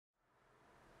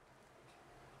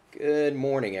Good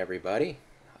morning, everybody.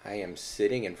 I am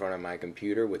sitting in front of my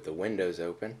computer with the windows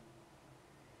open,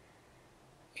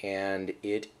 and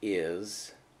it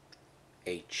is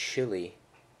a chilly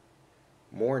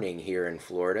morning here in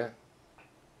Florida.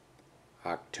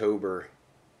 October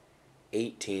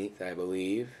 18th, I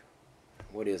believe.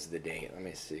 What is the date? Let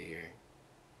me see here.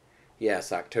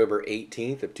 Yes, October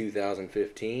 18th of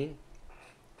 2015.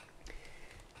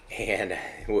 And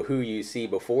who you see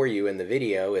before you in the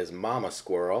video is Mama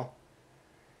Squirrel.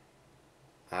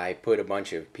 I put a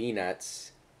bunch of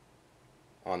peanuts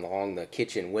along the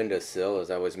kitchen windowsill as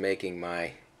I was making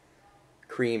my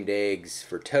creamed eggs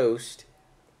for toast,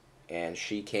 and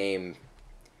she came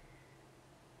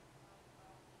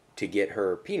to get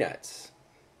her peanuts.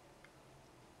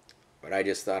 But I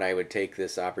just thought I would take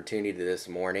this opportunity this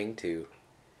morning to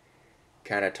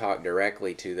kind of talk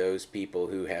directly to those people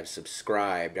who have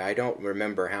subscribed. I don't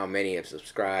remember how many have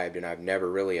subscribed, and I've never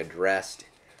really addressed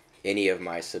any of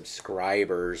my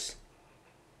subscribers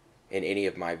in any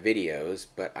of my videos,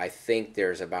 but I think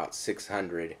there's about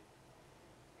 600,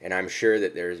 and I'm sure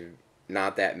that there's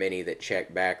not that many that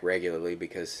check back regularly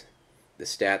because the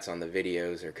stats on the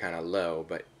videos are kind of low.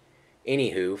 But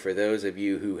anywho, for those of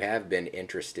you who have been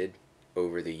interested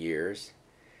over the years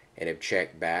and have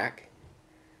checked back,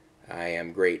 I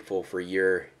am grateful for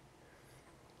your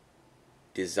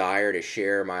desire to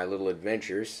share my little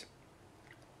adventures.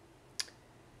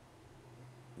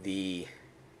 The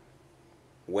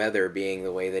weather being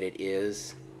the way that it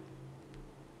is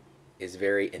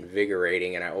very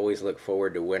invigorating, and I always look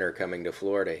forward to winter coming to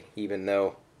Florida, even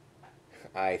though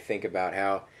I think about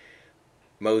how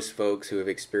most folks who have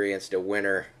experienced a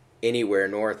winter anywhere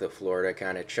north of Florida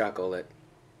kind of chuckle at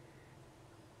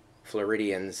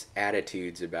Floridians'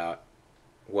 attitudes about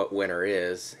what winter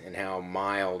is and how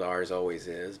mild ours always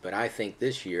is. But I think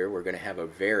this year we're going to have a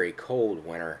very cold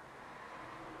winter.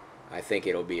 I think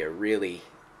it'll be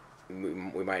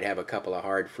we might have a couple of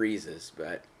hard freezes,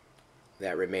 but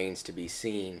that remains to be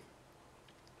seen.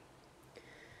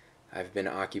 I've been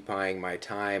occupying my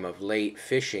time of late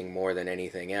fishing more than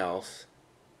anything else,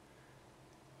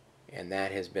 and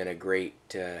that has been a great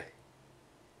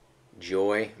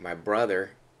joy. My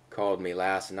brother called me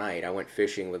last night. I went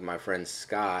fishing with my friend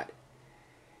Scott,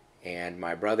 and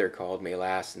my brother called me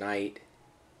last night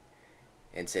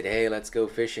and said, "Hey, let's go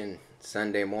fishing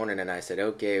Sunday morning." And I said,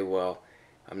 "Okay, well,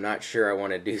 I'm not sure I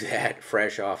want to do that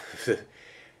fresh off of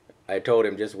I told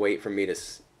him just wait for me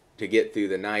to get through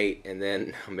the night, and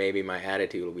then maybe my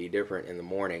attitude will be different in the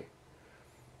morning."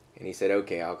 And he said,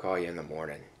 "Okay, I'll call you in the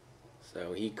morning."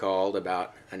 So he called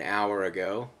about an hour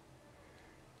ago,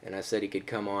 and I said he could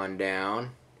come on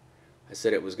down. I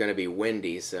said it was going to be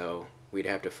windy, so we'd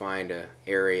have to find an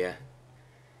area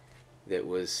that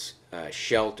was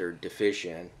sheltered to fish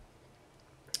in.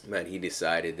 But he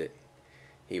decided that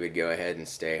he would go ahead and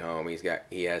stay home.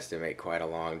 He has to make quite a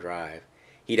long drive.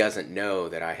 He doesn't know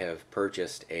that I have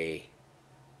purchased a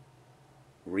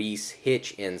Reese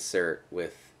hitch insert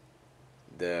with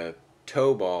the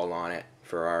tow ball on it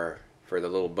for the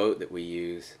little boat that we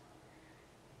use.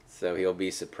 So he'll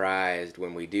be surprised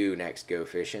when we do next go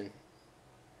fishing.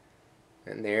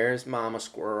 And there's Mama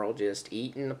Squirrel just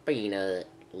eating a peanut.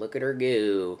 Look at her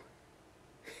go.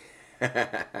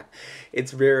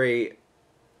 It's very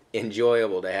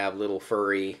enjoyable to have little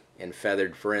furry and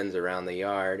feathered friends around the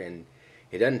yard, and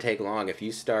it doesn't take long. If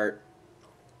you start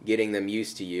getting them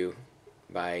used to you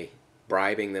by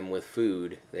bribing them with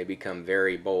food, they become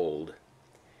very bold.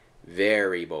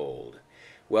 Very bold.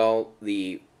 Well,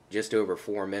 the just over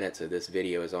 4 minutes of this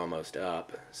video is almost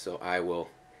up, so I will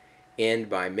end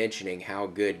by mentioning how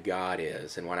good God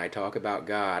is. And when I talk about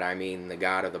God, I mean the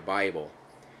God of the Bible,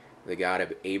 the God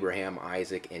of Abraham,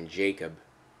 Isaac, and Jacob,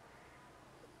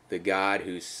 the God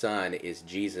whose son is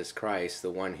Jesus Christ,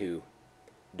 the one who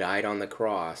died on the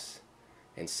cross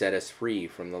and set us free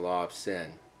from the law of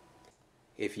sin.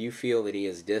 If you feel that he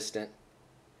is distant,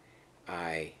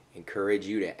 I encourage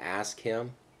you to ask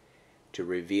him to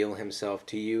reveal himself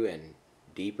to you in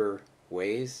deeper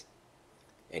ways,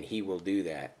 and he will do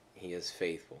that. He is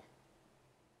faithful.